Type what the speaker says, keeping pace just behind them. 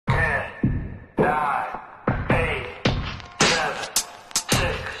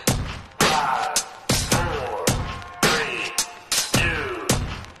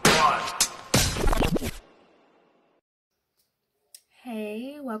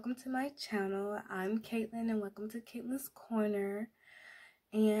welcome to my channel. I'm Caitlin and welcome to Caitlin's Corner.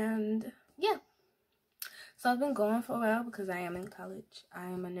 And yeah, so I've been going for a while because I am in college. I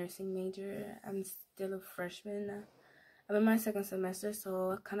am a nursing major. I'm still a freshman. I'm in my second semester,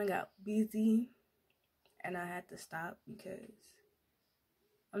 so I kind of got busy and I had to stop because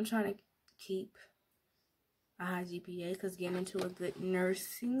I'm trying to keep a high GPA because getting into a good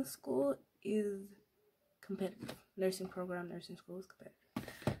nursing school is competitive. Nursing program, nursing school is competitive.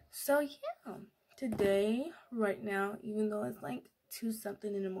 So yeah, today, right now, even though it's like 2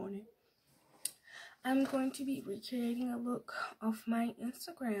 something in the morning, I'm going to be recreating a look off my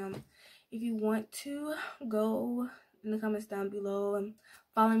Instagram. If you want to, go in the comments down below and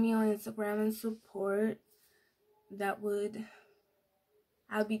follow me on Instagram and support.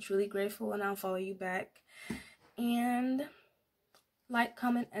 I'll be truly grateful and I'll follow you back. And like,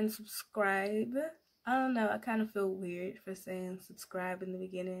 comment, and subscribe. I don't know, I kind of feel weird for saying subscribe in the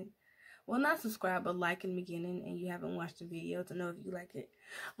beginning. Well, not subscribe, but like in the beginning, and you haven't watched the video to know if you like it.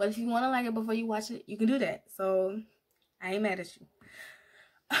 But if you want to like it before you watch it, you can do that. So, I ain't mad at you.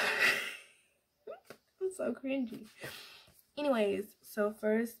 I'm so cringy. Anyways, so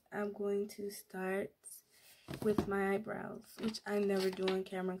first, I'm going to start with my eyebrows, which I never do on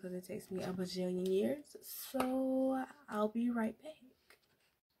camera because it takes me a bajillion years. So, I'll be right back.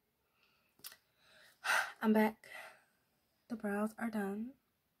 I'm back. The brows are done.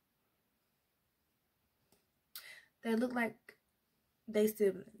 They look like they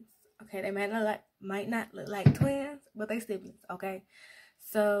siblings. Okay, they might not look like twins, but they siblings. Okay,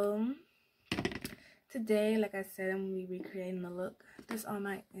 so today, like I said, I'm gonna be recreating the look. This on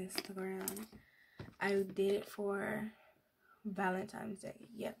my Instagram. I did it for Valentine's Day.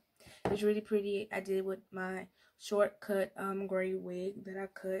 Yep, it was really pretty. I did it with my shortcut gray wig that I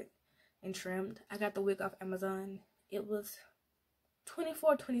cut and trimmed. I got the wig off Amazon. It was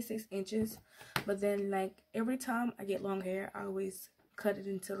 26 inches, but then like every time I get long hair, I always cut it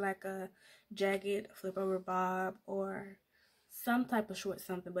into like a jagged flip over bob or some type of short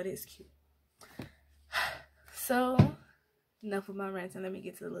something, but it's cute. So enough of my rants and let me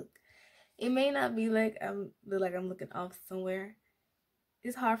get to the look. It may not be like I'm looking off somewhere.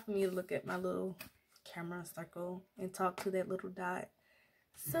 It's hard for me to look at my little camera circle and talk to that little dot.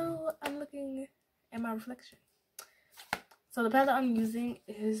 So I'm looking at my reflection. So the palette I'm using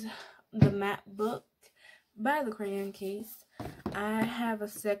is the Matte Book by the Crayon Case. I have a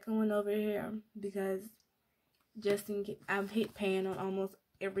second one over here because just in case, I've hit pan on almost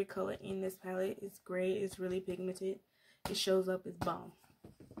every color in this palette. It's gray. It's really pigmented. It shows up as bomb.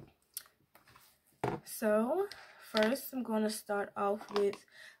 So first I'm going to start off with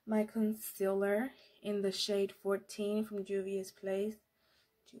my concealer in the shade 14 from Juviasplace.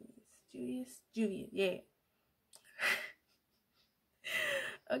 Juvias, yeah.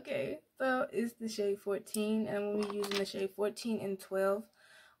 Okay, so it's the shade 14, and I'm going to be using the shade 14 and 12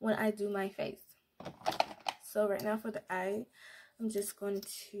 when I do my face. So right now for the eye, I'm just going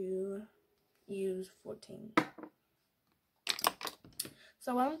to use 14.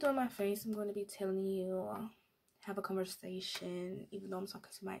 So while I'm doing my face, I'm going to be telling you, have a conversation, even though I'm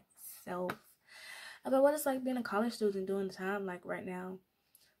talking to myself, about what it's like being a college student during the time, like right now,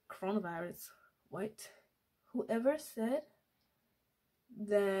 coronavirus. What? Whoever said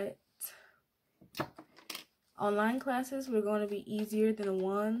that online classes were going to be easier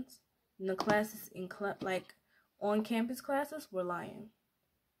than the classes in like on campus classes were lying.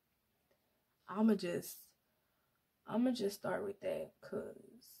 I'ma just start with that because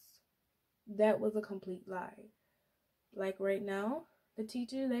that was a complete lie. Like right now, the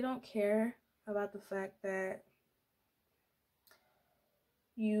teachers, they don't care about the fact that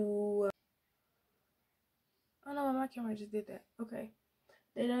you oh no, my camera just did that. Okay.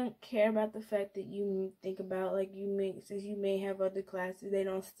 They don't care about the fact that you think about, like, since you may have other classes, they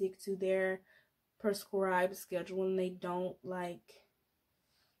don't stick to their prescribed schedule, and they don't really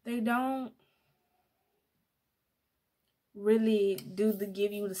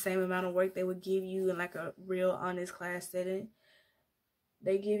give you the same amount of work they would give you in like a real honest class setting.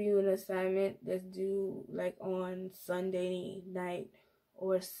 They give you an assignment that's due like on Sunday night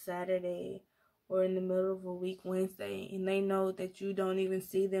or Saturday or in the middle of a week, Wednesday, and they know that you don't even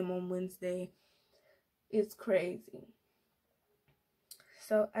see them on Wednesday. It's crazy.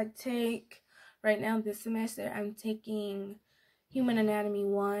 So right now this semester, I'm taking Human Anatomy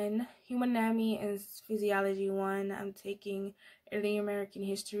 1, Human Anatomy and Physiology 1. I'm taking Early American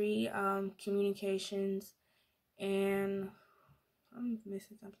History, Communications, and I'm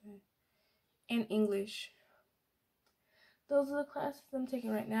missing something, and English. Those are the classes I'm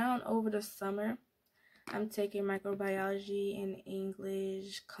taking right now, and over the summer, I'm taking microbiology and English,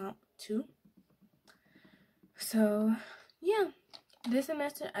 English Comp 2. So yeah, this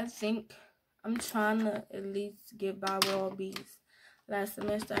semester I think I'm trying to at least get by with all B's. Last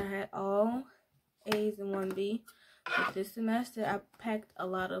semester I had all A's and 1 B, but this semester I packed a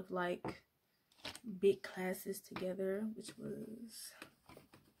lot of like big classes together, which was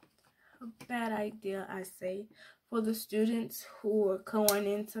a bad idea, I say. For the students who are going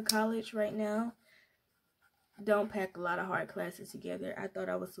into college right now, don't pack a lot of hard classes together. I thought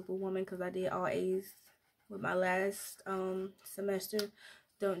I was Superwoman because I did all A's with my last semester.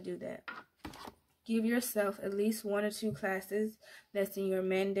 Don't do that. Give yourself at least 1 or 2 classes that's in your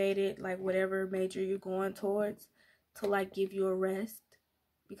mandated, like whatever major you're going towards, to like give you a rest.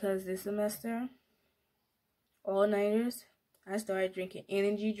 Because this semester, all-nighters, I started drinking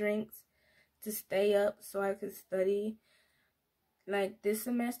energy drinks to stay up so I could study. Like this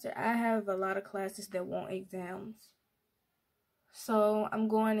semester, I have a lot of classes that want exams. So I'm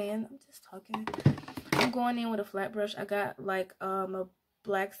going in, I'm going in with a flat brush. I got like a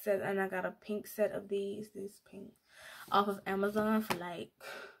black set and I got a pink set of these pink off of Amazon for like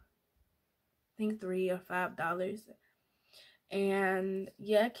I think $3 or $5. And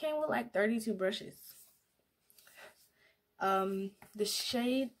yeah, it came with like 32 brushes. The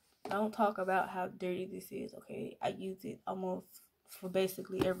shade, don't talk about how dirty this is, okay? I use it almost for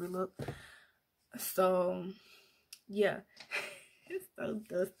basically every look. So yeah. It's so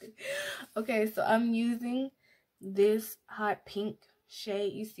dusty. Okay, so I'm using this hot pink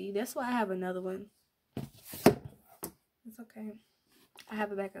shade. You see, that's why I have another one. It's okay, I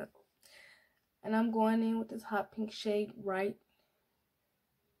have it back up. And I'm going in with this hot pink shade right.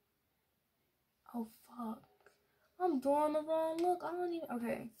 Oh fuck, I'm doing the wrong look. I don't even.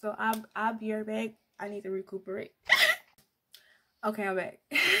 Okay, so I'll be right back. I need to recuperate. Okay, I'm back.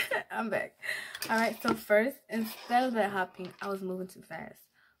 I'm back. Alright, so first, instead of that hot pink, I was moving too fast.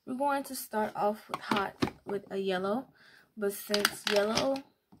 We're going to start off with a yellow, but since yellow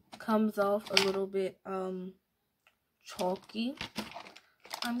comes off a little bit chalky,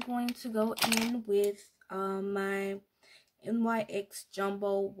 I'm going to go in with my NYX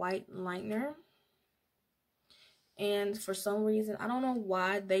Jumbo White Liner. And for some reason, I don't know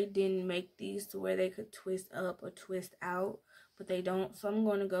why they didn't make these to where they could twist up or twist out, but they don't. So I'm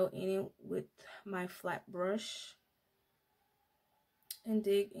going to go in it with my flat brush and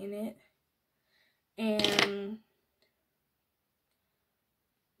dig in it and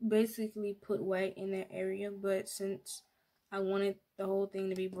basically put white in that area. But since I wanted the whole thing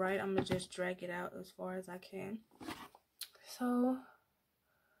to be bright, I'm going to just drag it out as far as I can. So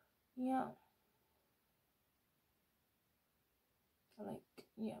yeah.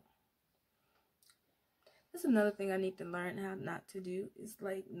 Yeah. That's another thing I need to learn how not to do. Is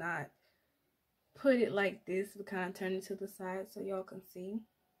like not put it like this, but kind of turn it to the side so y'all can see.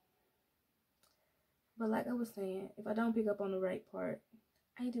 But like I was saying, if I don't pick up on the right part,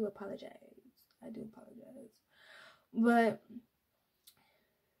 I do apologize. But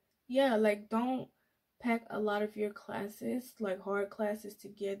yeah, like don't pack a lot of your classes, like hard classes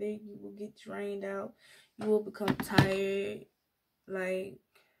together. You will get drained out. You will become tired. Like,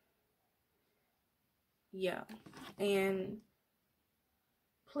 yeah. And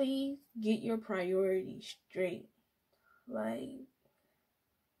please get your priorities straight. Like,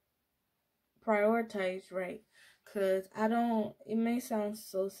 prioritize right. Because it may sound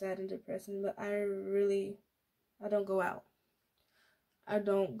so sad and depressing, but I don't go out. I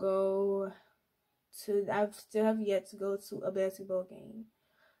still have yet to go to a basketball game.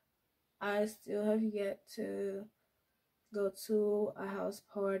 I still have yet to go to a house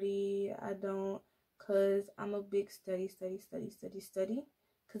party. Because I'm a big study.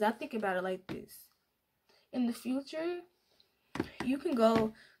 Because I think about it like this. In the future, you can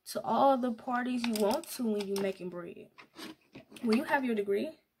go to all the parties you want to when you're making bread. When you have your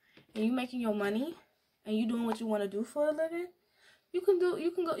degree and you making your money and you doing what you want to do for a living, you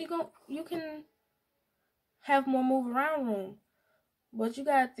can have more move around room. But you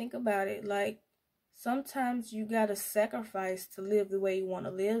gotta think about it, like sometimes you gotta sacrifice to live the way you want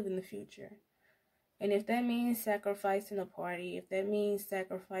to live in the future. And if that means sacrificing a party, if that means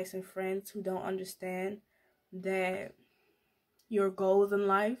sacrificing friends who don't understand that your goals in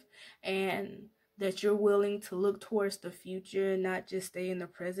life and that you're willing to look towards the future and not just stay in the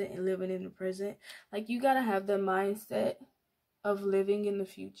present and living in the present, like you gotta have the mindset of living in the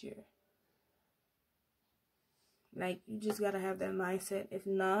future. Like you just gotta have that mindset. If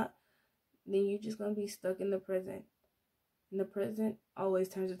not, then you're just gonna be stuck in the present. And the present always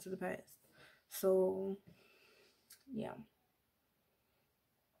turns into the past. So yeah.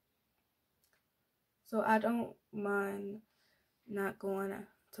 So I don't mind not going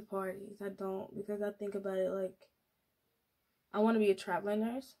to parties. I don't, because I think about it like I want to be a traveling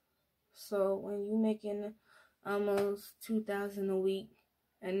nurse. So when you making almost $2,000 a week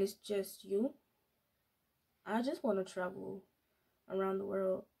and it's just you, I just want to travel around the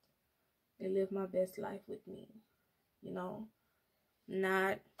world and live my best life with me. You know,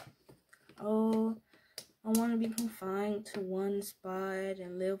 not, oh, I want to be confined to one spot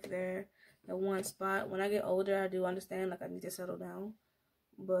and live there at one spot. When I get older, I do understand, like, I need to settle down.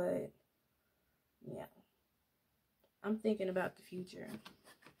 But, yeah. I'm thinking about the future.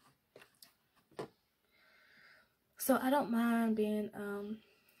 So, I don't mind being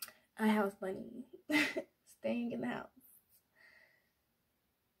a house bunny. Staying in the house.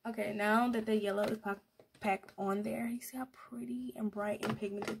 Okay, now that the yellow is packed on there, you see how pretty and bright and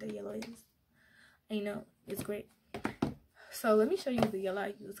pigmented the yellow is? And you know, it's great. So let me show you the yellow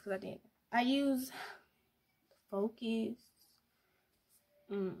I use, because I didn't. I use Focus.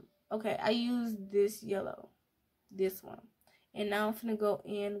 Okay, I use this yellow. This one. And now I'm gonna go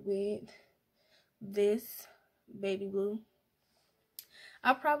in with this baby blue.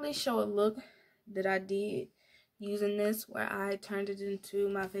 I'll probably show a look that I did using this, where I turned it into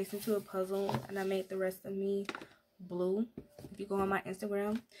my face into a puzzle and I made the rest of me blue. If you go on my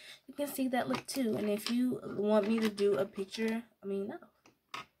Instagram, you can see that look too. And if you want me to do a picture,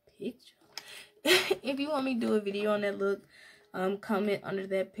 if you want me to do a video on that look, comment under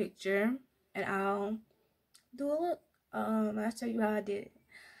that picture and I'll do a look. I'll show you how I did it.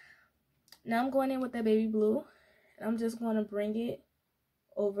 Now I'm going in with that baby blue and I'm just going to bring it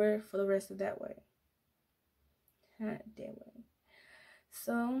over for the rest of that way. That way.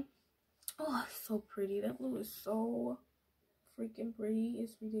 So, oh, it's so pretty. That blue is so freaking pretty.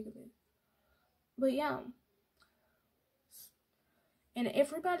 It's ridiculous. But yeah. And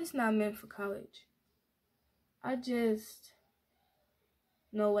everybody's not meant for college. I just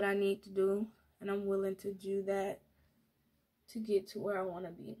know what I need to do. And I'm willing to do that to get to where I want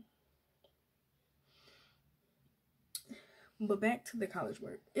to be. But back to the college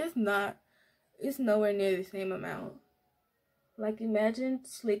work. It's nowhere near the same amount. Like, imagine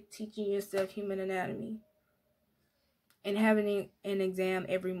Slick teaching yourself human anatomy and having an exam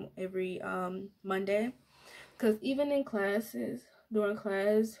every Monday. Because even in classes, during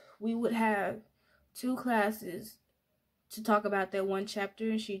class, we would have 2 classes to talk about that one chapter,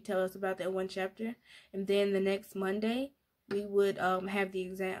 and she'd tell us about that one chapter. And then the next Monday, we would have the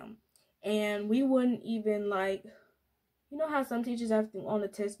exam. And we wouldn't even, like, you know how some teachers have to, on the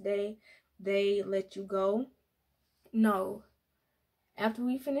test day, they let you go? No. After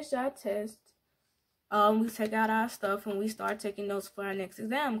we finish our test, we take out our stuff and we start taking notes for our next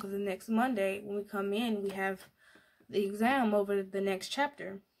exam. Because the next Monday, when we come in, we have the exam over the next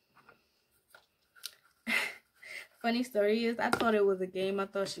chapter. Funny story is, I thought it was a game. I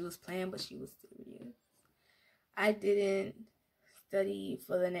thought she was playing, but she was serious. I didn't study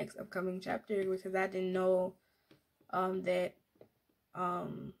for the next upcoming chapter because I didn't know that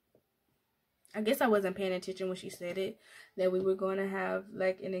I guess I wasn't paying attention when she said it, that we were going to have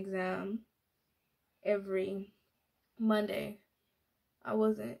like an exam every Monday. I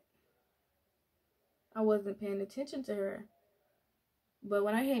wasn't paying attention to her. But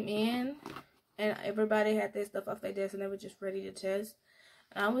when I came in and everybody had their stuff off their desk and they were just ready to test,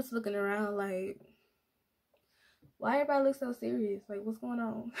 and I was looking around like, why everybody look so serious? Like, what's going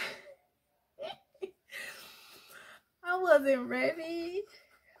on? I wasn't ready.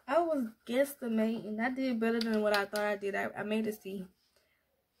 I was guesstimating. I did better than what I thought I did. I made a C.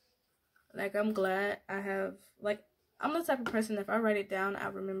 Like, I'm glad I have, like, I'm the type of person, if I write it down, I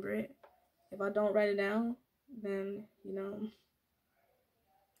remember it. If I don't write it down, then, you know,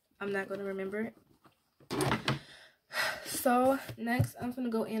 I'm not going to remember it. So, next, I'm going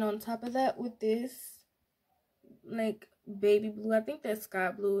to go in on top of that with this, like, baby blue. I think that's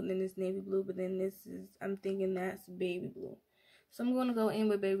sky blue, and then this navy blue, but then this is, I'm thinking that's baby blue. So I'm going to go in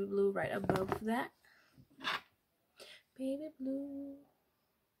with baby blue right above that. Baby blue.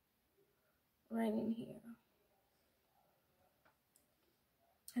 Right in here.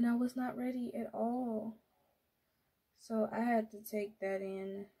 And I was not ready at all. So I had to take that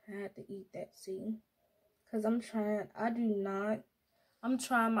in. I had to eat that C. Because I want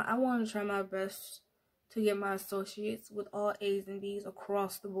to try my best to get my associates with all A's and B's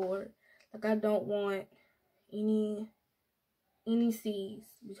across the board. Like, I don't want any C's,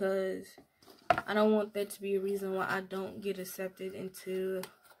 because I don't want that to be a reason why I don't get accepted into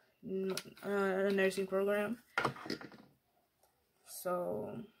a nursing program. So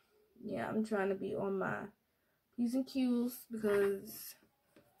yeah, I'm trying to be on my P's and Q's because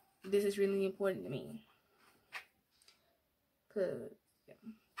this is really important to me. Cause yeah.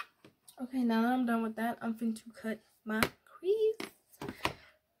 Okay, now that I'm done with that, I'm finna to cut my crease.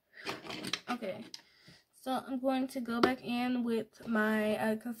 Okay, so I'm going to go back in with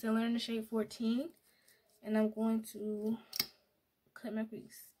my concealer in the shade 14, and I'm going to cut my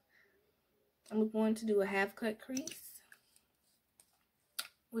crease. I'm going to do a half cut crease,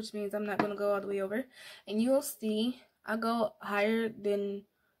 which means I'm not going to go all the way over. And you'll see I go higher than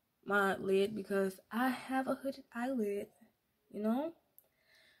my lid because I have a hooded eyelid, you know?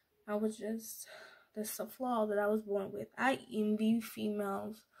 That's a flaw that I was born with. I envy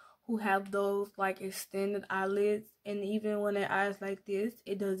females who have those like extended eyelids, and even when their eyes like this,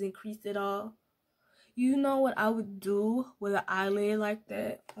 it doesn't crease at all. You know what I would do with an eyelid like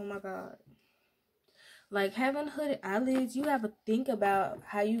that? Oh my god. Like, having hooded eyelids, you have to think about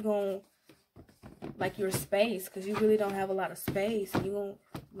how you gonna, like, your space, because you really don't have a lot of space. You won't,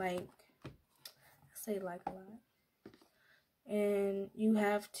 like, I say like a lot. And you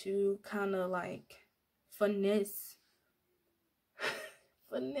have to kind of, like, finesse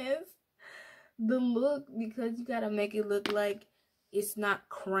the look, because you gotta make it look like it's not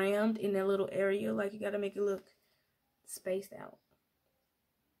crammed in that little area. Like, you gotta make it look spaced out.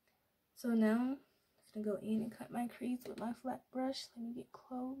 So now I'm gonna go in and cut my crease with my flat brush. Let me get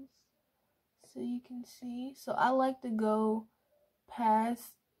close so you can see. So I like to go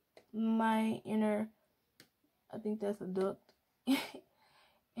past my inner, I think that's a duct,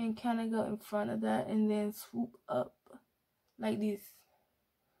 and kind of go in front of that and then swoop up like this,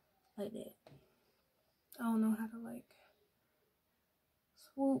 like that. I don't know how to like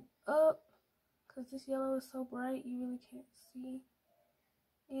swoop up because this yellow is so bright you really can't see.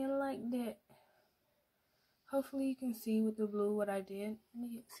 And like that. Hopefully you can see with the blue what I did. Let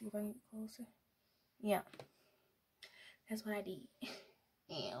me see if I can get closer. Yeah. That's what I did.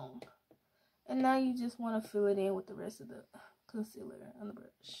 And now you just want to fill it in with the rest of the concealer on the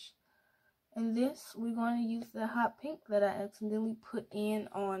brush. And this, we're going to use the hot pink that I accidentally put in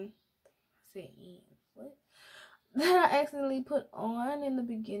on, that I accidentally put on in the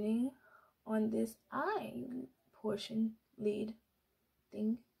beginning on this eye portion lid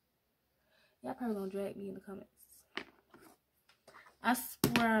thing. Y'all probably gonna drag me in the comments. I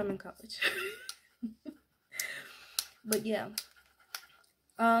swear I'm in college. But yeah.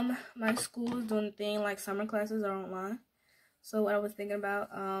 My school is doing a thing like summer classes are online. So what I was thinking about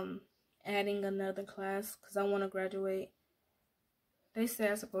adding another class because I want to graduate. They say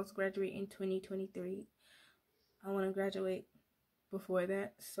I'm supposed to graduate in 2023. I want to graduate before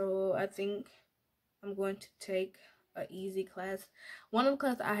that. So I think I'm going to take an easy class. One of the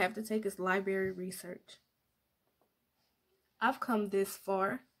classes I have to take is library research. I've come this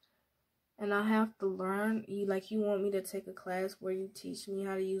far and I have to learn. You want me to take a class where you teach me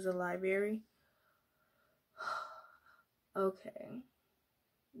how to use a library? Okay.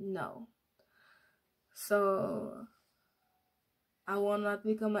 No. So I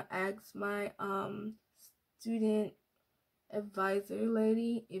think I'm gonna ask my student advisor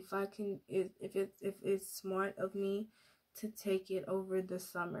lady if it's smart of me to take it over the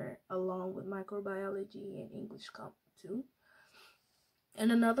summer along with microbiology and English comp too.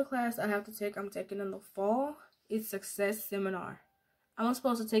 And another class I have to take, I'm taking in the fall, is success seminar. I was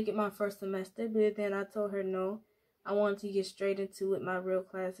supposed to take it my first semester, but then I told her no. I wanted to get straight into it, my real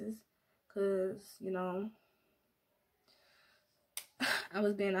classes, because, you know, I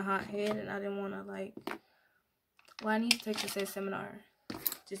was being a hothead and I didn't want to, like, well, I need to take the success seminar.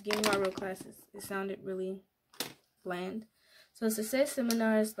 Just give me my real classes. It sounded really bland. So success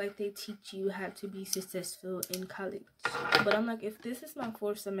seminars, like, they teach you how to be successful in college. But I'm like, if this is my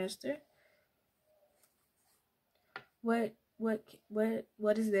 4th semester, what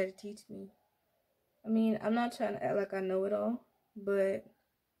is there to teach me? I mean, I'm not trying to act like I know it all, but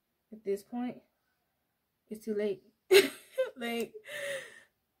at this point, it's too late. Like,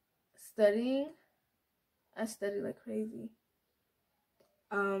 studying, I study like crazy.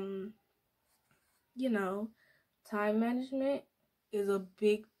 You know, time management is a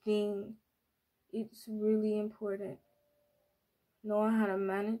big thing. It's really important. Knowing how to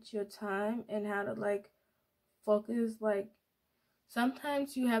manage your time and how to, like, focus. Like,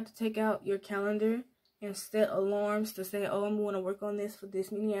 sometimes you have to take out your calendar and set alarms to say, oh, I'm going to work on this for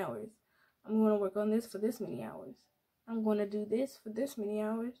this many hours. I'm going to work on this for this many hours. I'm going to do this for this many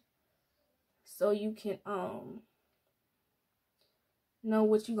hours. So you can know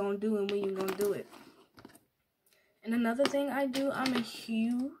what you're going to do and when you're going to do it. And another thing I do, I'm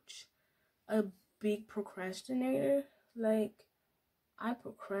a big procrastinator. Like, I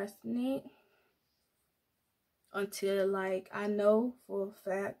procrastinate until, like, I know for a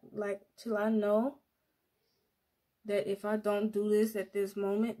fact, like, till I know that if I don't do this at this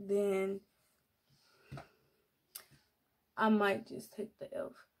moment, then I might just take the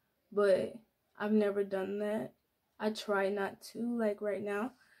L. But I've never done that. I try not to. Like right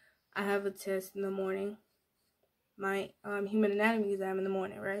now, I have a test in the morning. My human anatomy exam in the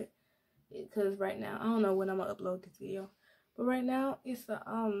morning, right? Because right now, I don't know when I'm gonna upload this video, but right now it's a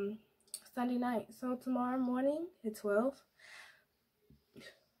Sunday night. So tomorrow morning at 12,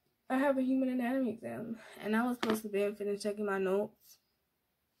 I have a human anatomy exam, and I was supposed to be finished checking my notes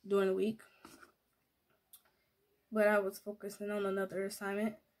during the week, but I was focusing on another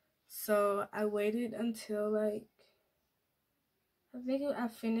assignment. So I waited until like, I think I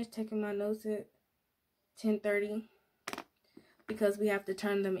finished taking my notes at 10:30 because we have to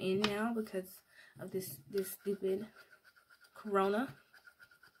turn them in now because of this stupid corona.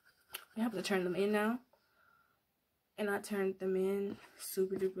 We have to turn them in now. And I turned them in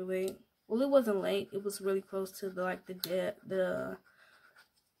super duper late. Well, it wasn't late. It was really close to the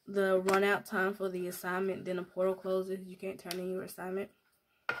run out time for the assignment. Then the portal closes. You can't turn in your assignment.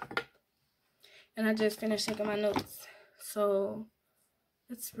 And I just finished checking my notes. So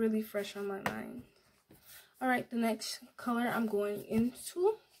it's really fresh on my mind. Alright, the next color I'm going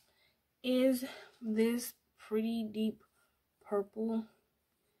into is this pretty deep purple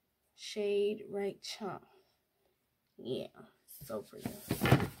shade right here. Yeah, so pretty.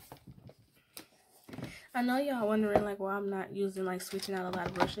 I know y'all wondering like why I'm not using like switching out a lot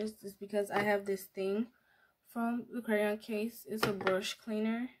of brushes. It's because I have this thing from the crayon case. It's a brush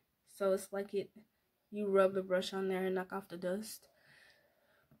cleaner, so it's like you rub the brush on there and knock off the dust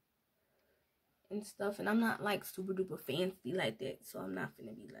and stuff. And I'm not like super duper fancy like that, so I'm not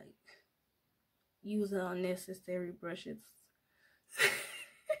gonna be like using unnecessary brushes.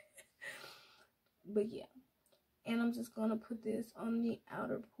 But yeah. And I'm just going to put this on the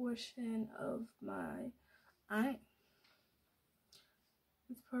outer portion of my eye.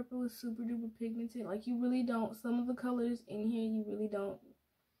 This purple is super duper pigmented. Like you really don't, some of the colors in here, you really don't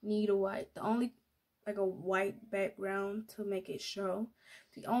need a white. The only, like a white background to make it show.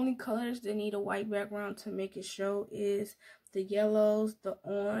 The only colors that need a white background to make it show is the yellows, the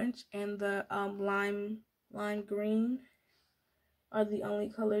orange, and the lime green are the only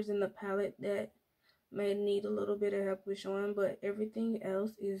colors in the palette that may need a little bit of help with showing, but everything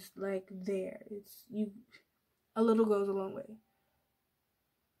else is like there. A little goes a long way.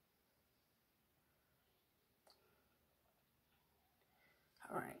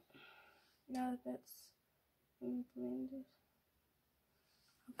 Alright. Now that that's blended.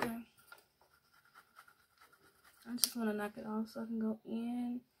 Okay. I just want to knock it off so I can go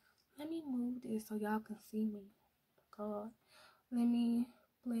in. Let me move this so y'all can see me. God. Let me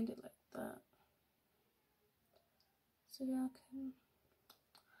blend it like that. So y'all can.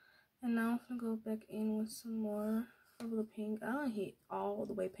 And now I'm gonna go back in with some more of the pink. I don't hit all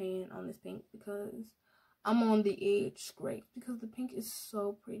the way pan on this pink because I'm on the edge scrape because the pink is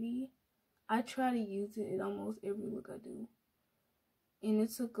so pretty. I try to use it in almost every look I do. And it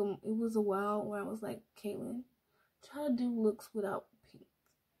was a while where I was like, Caitlin, try to do looks without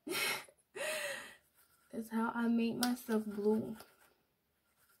pink. That's how I made myself blue.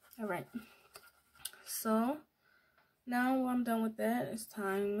 Alright. So now I'm done with that. It's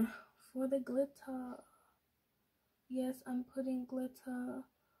time for the glitter. Yes, I'm putting glitter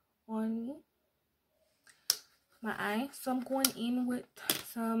on me. My eye. So I'm going in with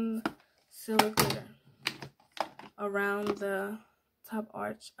some silver glitter around the top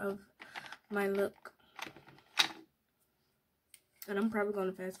arch of my look. And I'm probably going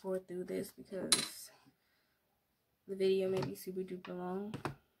to fast forward through this because the video may be super duper long.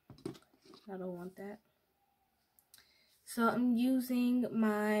 I don't want that. So I'm using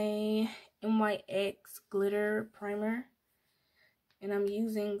my NYX glitter primer. And I'm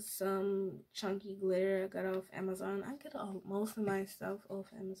using some chunky glitter I got off Amazon. I get most of my stuff off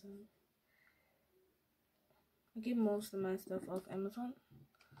Amazon. I get most of my stuff off Amazon.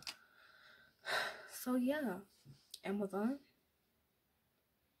 So yeah, Amazon.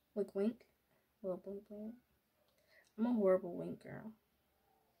 Wink. Little blink blink. I'm a horrible wink girl.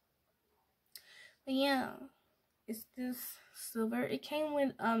 But yeah, it's this silver. It came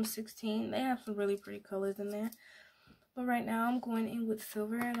with 16. They have some really pretty colors in there. But right now I'm going in with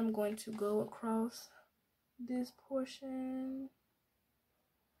silver and I'm going to go across this portion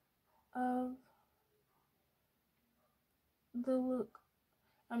of the look.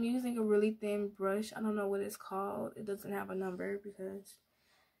 I'm using a really thin brush. I don't know what it's called. It doesn't have a number because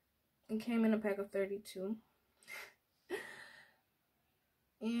it came in a pack of 32.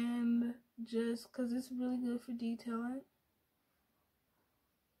 And just because it's really good for detailing.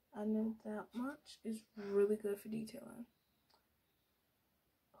 I know that much. It's really good for detailing.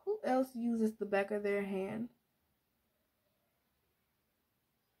 Who else uses the back of their hand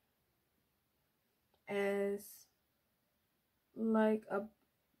as like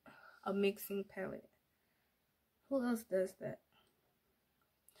a mixing palette? Who else does that?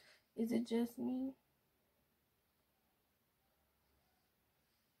 Is it just me?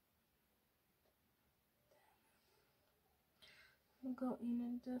 I'm gonna go in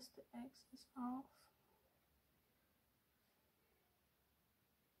and dust the excess off.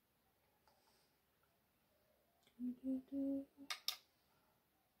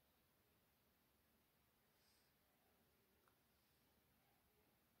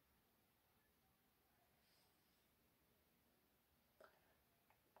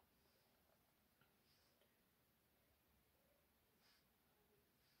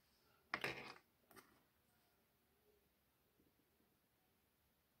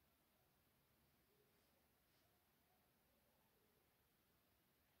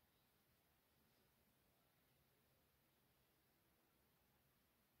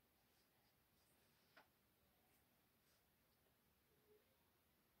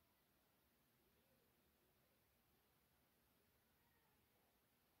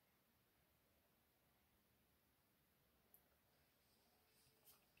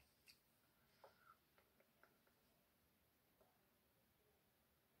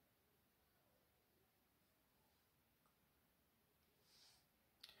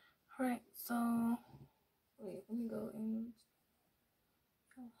 Alright, so wait, let me go in.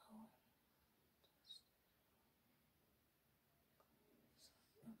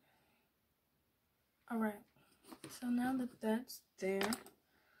 Alright, so now that that's there,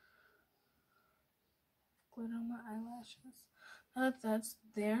 glitter on my eyelashes. Now that that's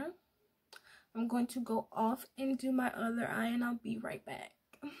there, I'm going to go off and do my other eye, and I'll be right back.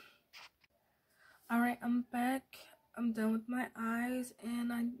 Alright, I'm back. I'm done with my eyes,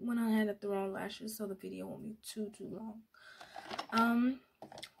 and I went ahead and threw on lashes so the video won't be too long.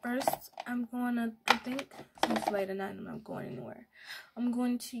 First I'm gonna, I think since it's late at night I'm not going anywhere, I'm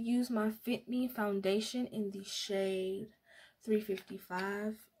going to use my fitme foundation in the shade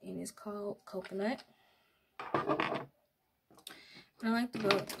 355, and it's called Coconut. And I like to go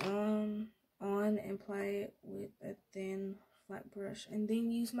on and apply it with a thin flat brush, and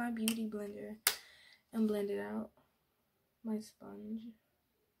then use my beauty blender and blend it out. My sponge.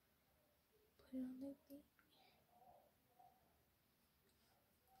 Put it on like that.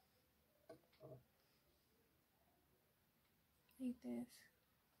 Like this.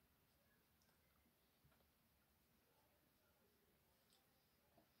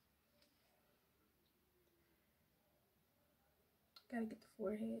 Gotta get the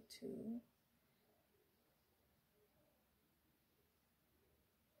forehead too.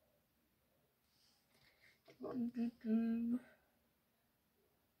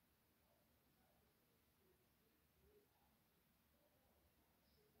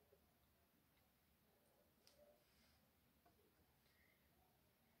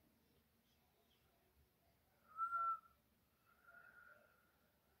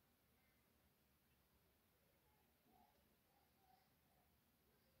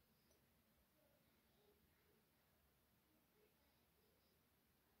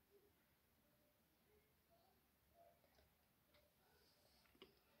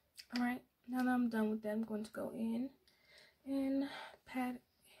 Alright, now that I'm done with that, I'm going to go in and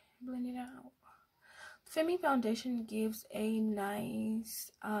blend it out. Fitme foundation gives a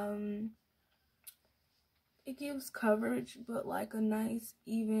nice, it gives coverage, but like a nice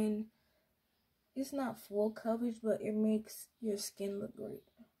even, it's not full coverage, but it makes your skin look great.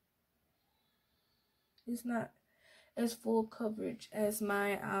 It's not as full coverage as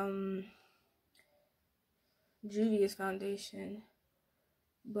my, Juvia's foundation,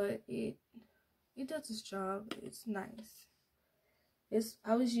 but it does its job. It's nice.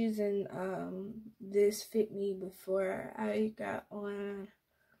 I was using this fitme before I got on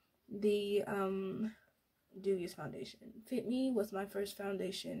the Juvia's foundation. Fitme was my first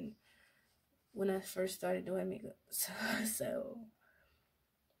foundation when I first started doing makeup. So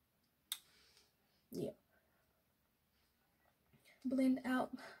yeah. Blend out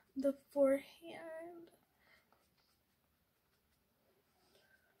the forehead.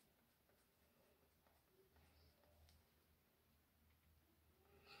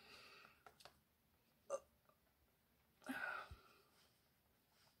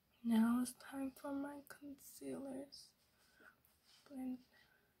 Now it's time for my concealers. Blend.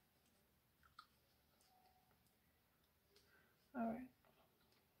 Alright.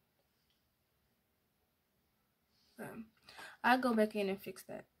 I'll go back in and fix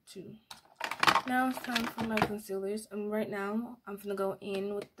that. 2. Now it's time for my concealers. And right now, I'm gonna go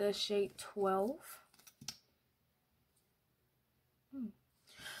in with the shade 12. I'm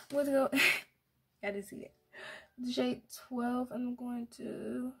going to go. I didn't see it. The shade 12. I'm going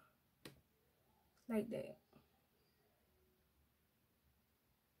to like that.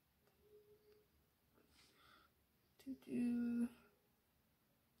 Boom.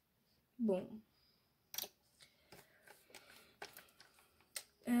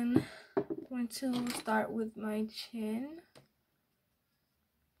 And I'm going to start with my chin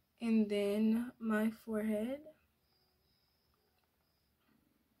and then my forehead.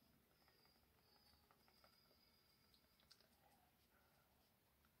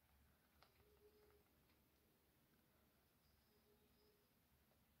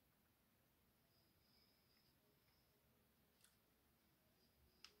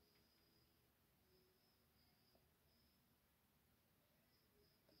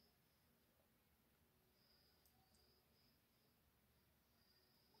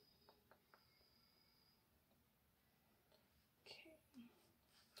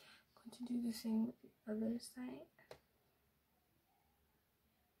 To do the same with the other side.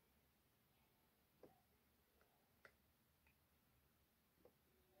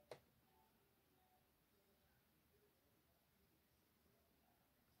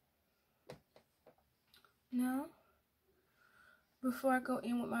 Now, before I go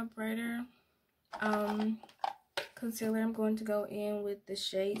in with my brighter concealer, I'm going to go in with the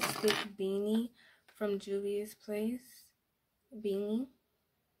shade Stick Beanie from Juviasplace. Beanie.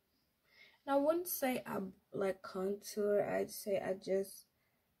 And I wouldn't say I like contour. I'd say I just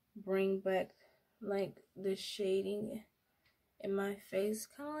bring back like the shading in my face,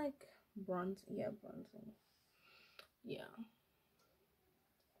 kind of like bronzing. Yeah, bronzing. Yeah.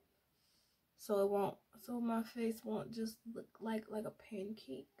 So my face won't just look like a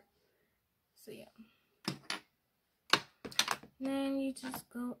pancake. So yeah. Then you just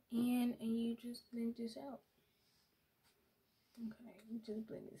go in and you just blend this out. Okay, you just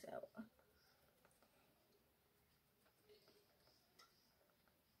blend this out.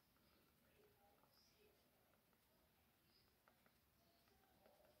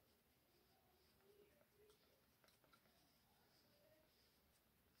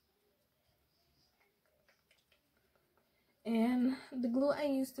 And the glue I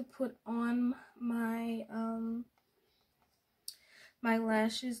used to put on my my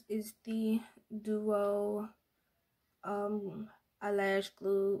lashes is the Duo eyelash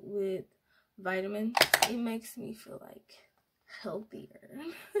glue with vitamins. It makes me feel like healthier.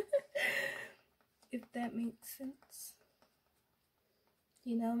 If that makes sense.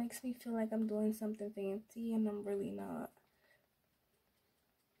 You know, it makes me feel like I'm doing something fancy and I'm really not.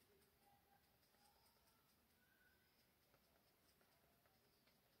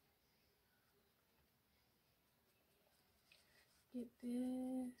 Get this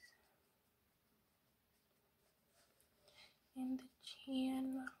in the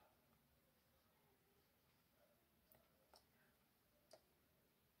chin.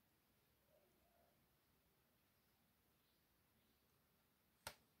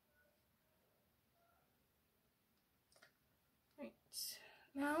 Right.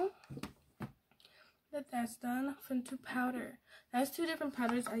 Now that that's done, I'm going to powder. That's 2 different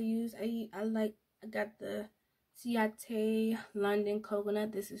powders I use. I got the Ciate London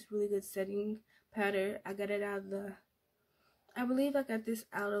Coconut. This is really good setting powder. I got it out of the, I believe I got this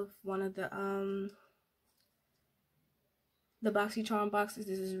out of one of the BoxyCharm boxes.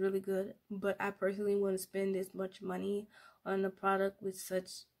 This is really good, but I personally wouldn't spend this much money on a product with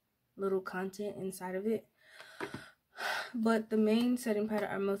such little content inside of it. But the main setting powder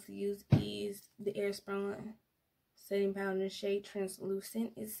I mostly use is the Airspun setting powder in the shade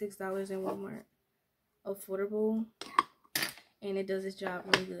Translucent. It's $6 in Walmart. Affordable, and it does its job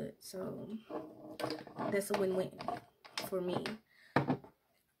really good. So that's a win-win for me.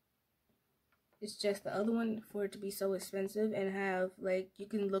 It's just the other one, for it to be so expensive and have, like, you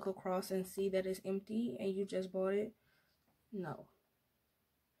can look across and see that it's empty and you just bought it. No.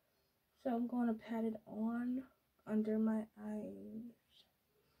 So I'm going to pat it on under my eyes.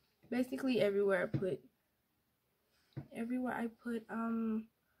 Basically everywhere I put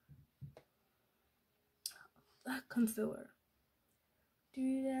concealer.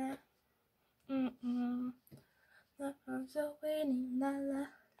 Do that. La, I'm so waiting. La la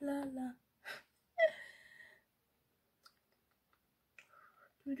la la.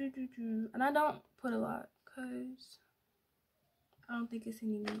 And I don't put a lot because I don't think it's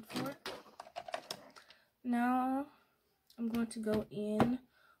any need for it. Now I'm going to go in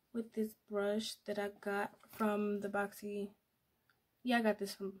with this brush that I got from the Yeah, I got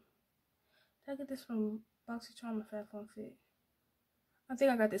this from, did I get this from BoxyCharm or FabFitFit? I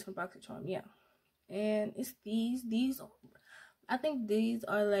think I got this from BoxyCharm, yeah. And it's these I think these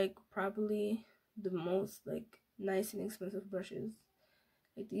are like probably the most like nice and expensive brushes.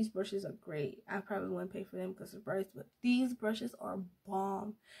 Like these brushes are great. I probably wouldn't pay for them because of the price, but these brushes are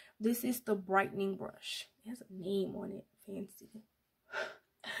bomb. This is the brightening brush. It has a name on it, fancy.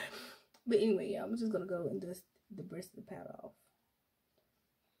 But anyway, yeah, I'm just gonna go and dust the rest of the powder off.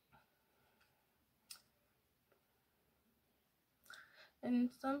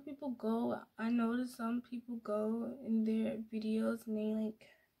 And some people go, I noticed some people go in their videos and they like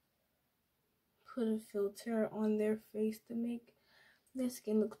put a filter on their face to make their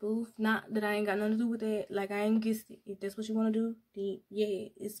skin look smooth. Not that I ain't got nothing to do with that. Like, I ain't against it. If that's what you want to do, then yeah,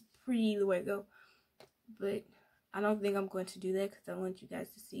 it's pretty the way to go. But I don't think I'm going to do that because I want you guys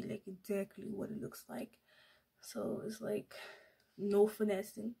to see like exactly what it looks like. So it's like no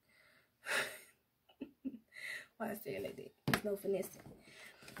finessing. Why I say it like that? It's no finessing.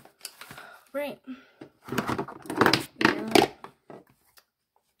 Right. Now,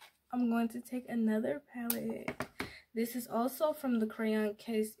 I'm going to take another palette. This is also from the crayon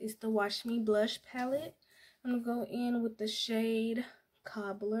case. It's the Wash Me Blush palette. I'm going to go in with the shade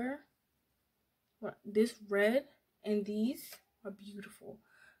Cobbler. This red and these are beautiful.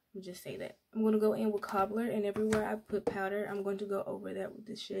 Let me just say that. I'm going to go in with Cobbler, and everywhere I put powder, I'm going to go over that with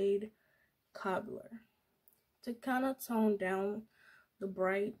the shade Cobbler. To kind of tone down the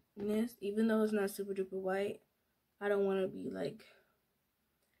brightness, even though it's not super duper white. I don't want to be like,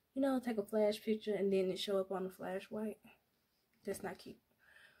 you know, take a flash picture and then it show up on the flash white. That's not cute.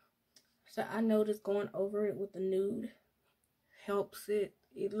 So I noticed going over it with the nude helps it.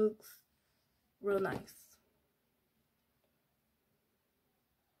 It looks real nice.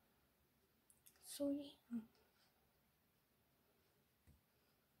 So yeah.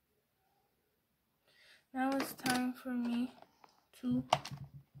 Now it's time for me to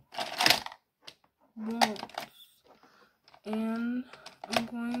bronze. And I'm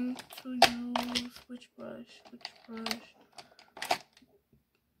going to use which brush?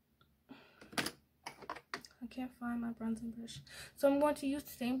 I can't find my bronzing brush. So I'm going to use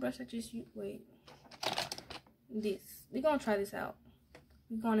the same brush I just used. Wait. This. We're going to try this out.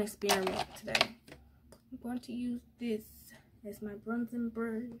 We're going to experiment today. I'm going to use this as my bronzing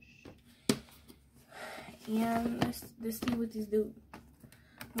brush. And let's see what this do.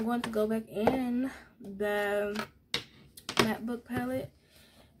 I'm going to go back in the matte book palette.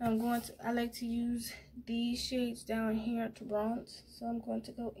 I like to use these shades down here to bronze. So I'm going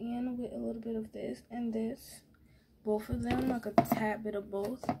to go in with a little bit of this and this. Both of them, like a tad bit of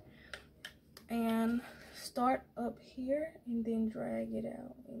both. And start up here and then drag it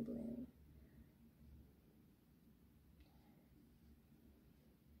out and blend.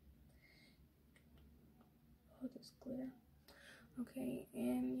 Oh, this glitter. Okay,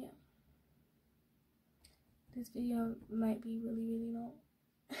 and yeah. This video might be really long.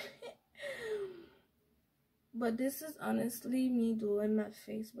 But this is honestly me doing my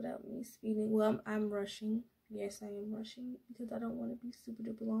face without me speeding. Well, I'm rushing. Yes, I am rushing because I don't want to be super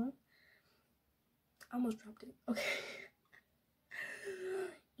duper long. I almost dropped it. Okay.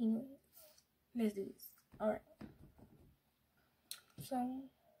 Anyway, let's do this. Alright. So,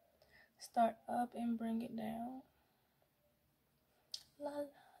 start up and bring it down. La la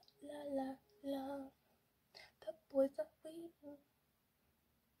la la la. The boys are waiting.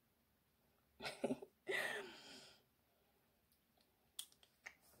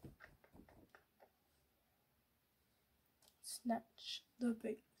 Snatch the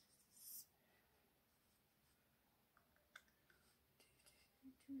base.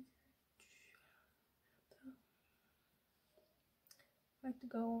 I like to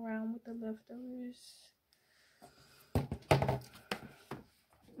go around with the leftovers.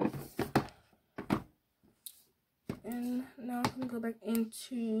 And now I'm going to go back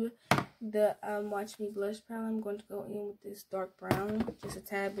into the Watch Me Blush palette. I'm going to go in with this dark brown, just a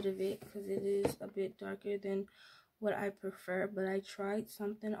tad bit of it, because it is a bit darker than what I prefer. But I tried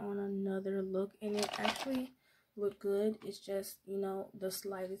something on another look, and it actually looked good. It's just, you know, the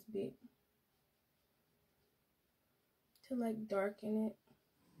slightest bit to like darken it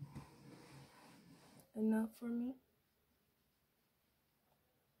enough for me.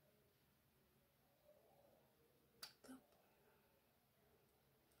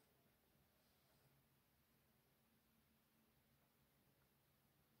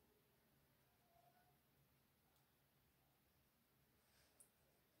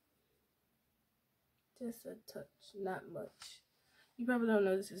 Just a touch, not much. You probably don't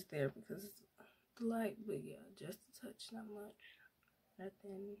know this is there because it's the light, but yeah, just a touch, not much.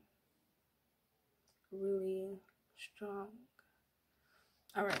 Nothing really strong.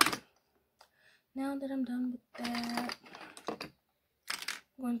 Alright, now that I'm done with that,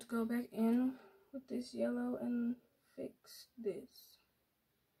 I'm going to go back in with this yellow and fix this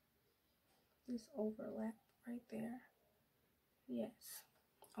overlap right there. Yes.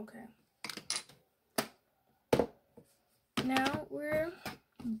 Okay. Now we're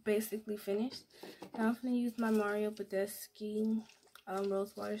basically finished. Now I'm going to use my Mario Budesce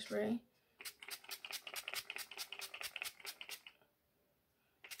rose water spray.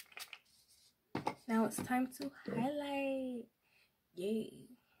 Now it's time to highlight. Yay.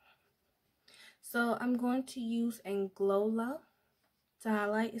 So I'm going to use anglowla to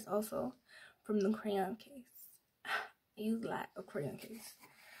highlight. It's also from the crayon case. I use a lot of crayon case.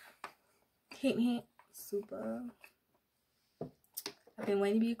 Hint, hint. Super. I've been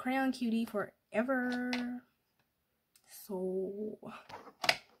waiting to be a crayon cutie forever. So,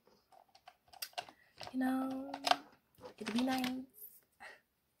 you know, it'd be nice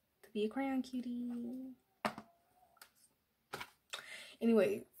to be a crayon cutie.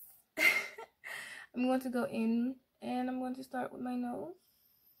 Anyways, I'm going to go in and I'm going to start with my nose.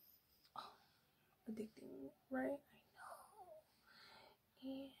 Oh, addicting, right? I know.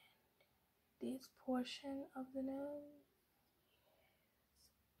 And this portion of the nose.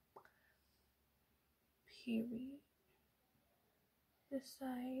 Period. The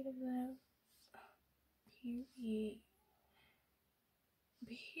side of the nose. Period.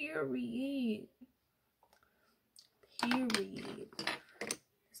 Period. Period.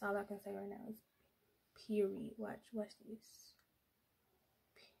 That's all I can say right now is period. Watch this.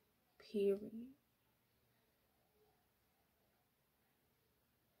 Period.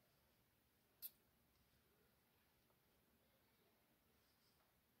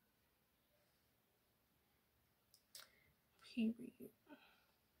 Period.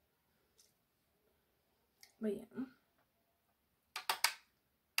 But yeah.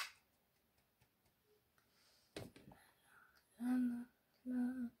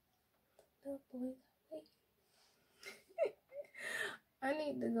 The boys wait. I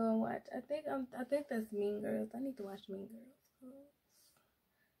need to go and watch. I think that's Mean Girls. I need to watch Mean Girls.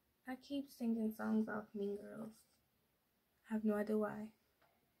 I keep singing songs off Mean Girls. I have no idea why.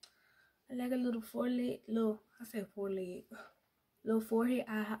 I like a little forehead. Little forehead.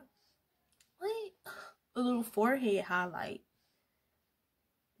 What? A little forehead highlight.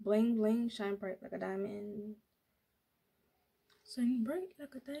 Bling bling, shine bright like a diamond. Shine bright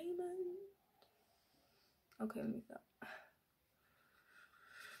like a diamond. Okay, let me stop.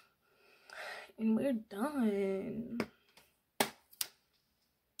 And we're done.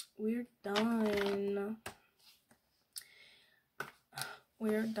 We're done.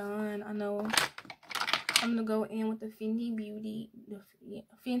 We're done. I know. I'm gonna go in with the Fenty Beauty,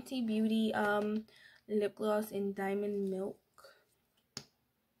 lip gloss in Diamond Milk.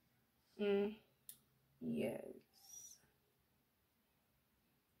 Yes.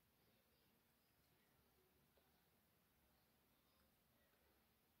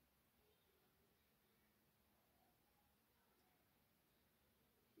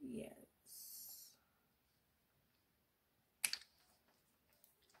 Yes.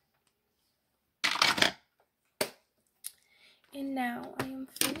 And now I am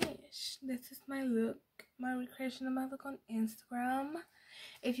finished. This is my look, my recreation of my look on Instagram.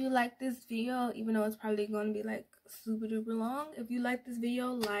 If you like this video, even though it's probably going to be like super duper long, if you like this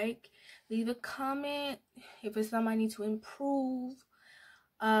video, leave a comment. If it's something I need to improve,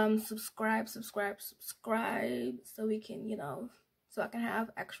 subscribe so we can, you know, so I can have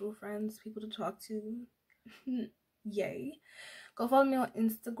actual friends, people to talk to. Yay. Go follow me on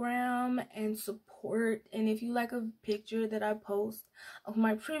Instagram and support. And if you like a picture that I post of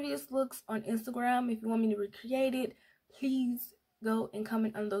my previous looks on Instagram, if you want me to recreate it, please go and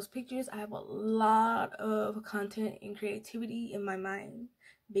comment on those pictures. I have a lot of content and creativity in my mind.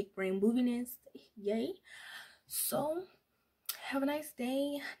 Big brain moviness. Yay. So have a nice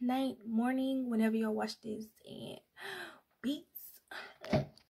day, night, morning, whenever y'all watch this, and peace.